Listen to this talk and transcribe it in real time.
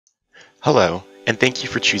Hello, and thank you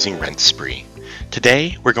for choosing RentSpree.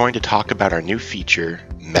 Today, we're going to talk about our new feature,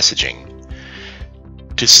 messaging.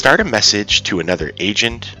 To start a message to another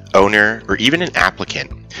agent, owner, or even an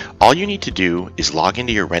applicant, all you need to do is log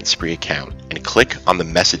into your RentSpree account and click on the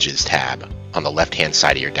Messages tab on the left-hand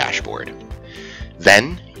side of your dashboard.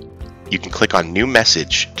 Then, you can click on New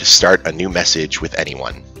Message to start a new message with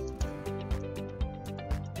anyone.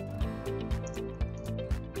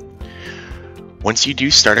 Once you do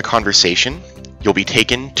start a conversation, you'll be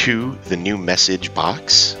taken to the new message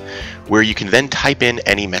box where you can then type in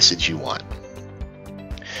any message you want.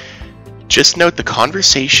 Just note the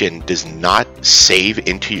conversation does not save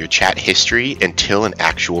into your chat history until an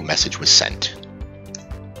actual message was sent.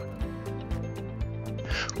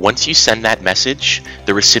 Once you send that message,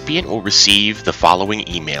 the recipient will receive the following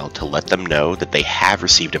email to let them know that they have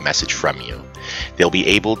received a message from you. They'll be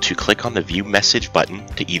able to click on the View Message button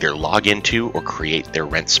to either log into or create their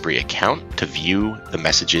RentSpree account to view the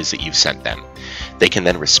messages that you've sent them. They can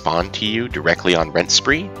then respond to you directly on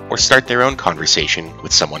RentSpree or start their own conversation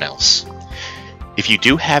with someone else. If you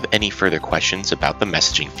do have any further questions about the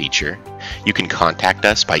messaging feature, you can contact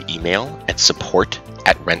us by email at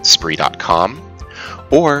support@rentspree.com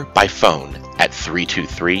or by phone at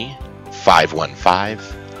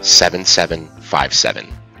 323-515-7757.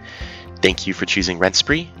 Thank you for choosing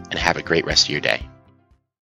RentSpree, and have a great rest of your day.